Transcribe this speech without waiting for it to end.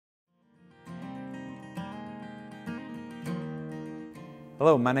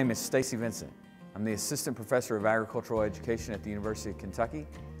Hello, my name is Stacy Vincent. I'm the Assistant Professor of Agricultural Education at the University of Kentucky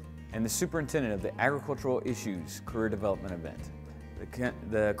and the Superintendent of the Agricultural Issues Career Development Event.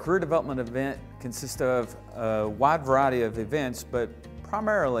 The Career Development Event consists of a wide variety of events, but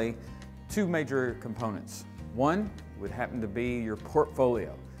primarily two major components. One would happen to be your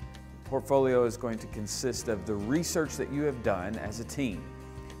portfolio. The portfolio is going to consist of the research that you have done as a team.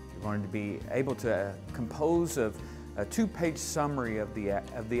 You're going to be able to compose of a two-page summary of the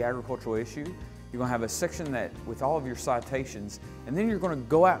agricultural issue. You're going to have a section with all of your citations, and then you're going to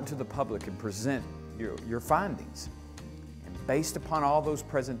go out into the public and present your findings. And based upon all those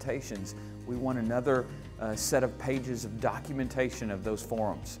presentations, we want another set of pages of documentation of those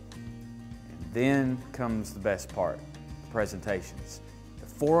forums. And then comes the best part, the presentations. The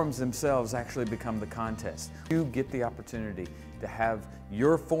forums themselves actually become the contest. You get the opportunity to have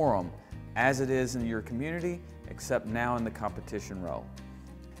your forum as it is in your community, except now in the competition role.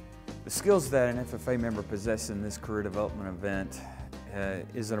 The skills that an FFA member possesses in this career development event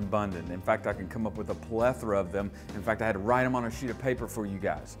is abundant. In fact, I can come up with a plethora of them. In fact, I had to write them on a sheet of paper for you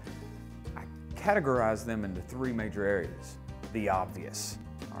guys. I categorize them into three major areas. The obvious,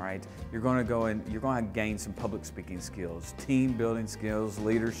 all right? You're going to gain some public speaking skills, team building skills,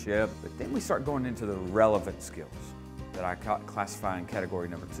 leadership, but then we start going into the relevant skills that I classify in category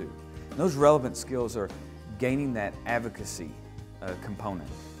number 2. And those relevant skills are gaining that advocacy component.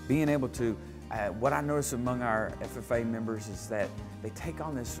 Being able to, what I notice among our FFA members is that they take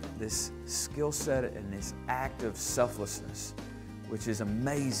on this skill set and this act of selflessness, which is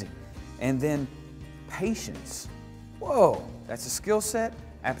amazing. And then patience. Whoa, that's a skill set?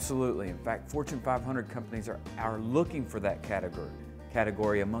 Absolutely. In fact, Fortune 500 companies are looking for that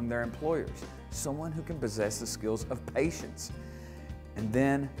category among their employers. Someone who can possess the skills of patience. And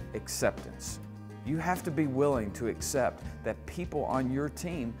then acceptance. You have to be willing to accept that people on your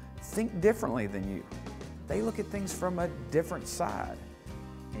team think differently than you. They look at things from a different side,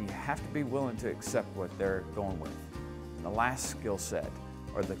 and you have to be willing to accept what they're going with. And the last skill set,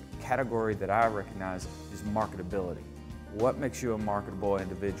 or the category that I recognize, is marketability. What makes you a marketable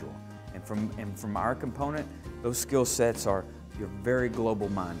individual? And from our component, those skill sets are, you're very global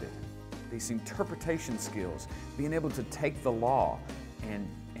minded. These interpretation skills, being able to take the law and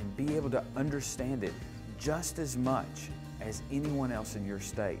be able to understand it just as much as anyone else in your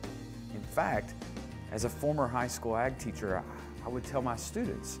state. In fact, as a former high school ag teacher, I would tell my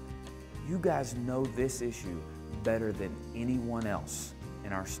students, you guys know this issue better than anyone else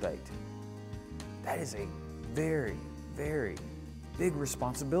in our state. That is a very, very big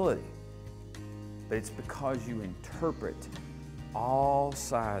responsibility. But it's because you interpret all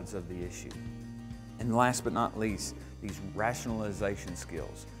sides of the issue. And last but not least, these rationalization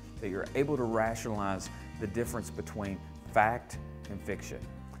skills, that you're able to rationalize the difference between fact and fiction.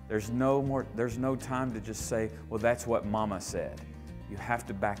 There's no time to just say, well, that's what mama said. You have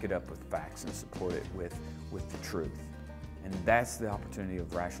to back it up with facts and support it with the truth. And that's the opportunity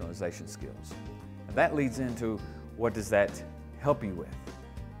of rationalization skills. And that leads into, what does that help you with?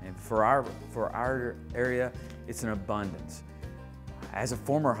 And for our area, it's an abundance. As a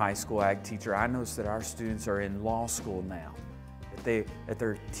former high school ag teacher, I notice that our students are in law school now, that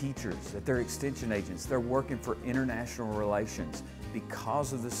they're teachers, that they're extension agents, they're working for international relations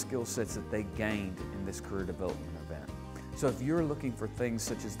because of the skill sets that they gained in this career development event. So if you're looking for things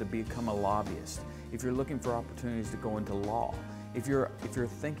such as to become a lobbyist, if you're looking for opportunities to go into law, if you're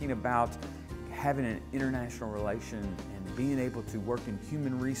thinking about having an international relation and being able to work in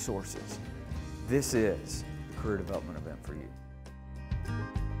human resources, this is the career development event for you.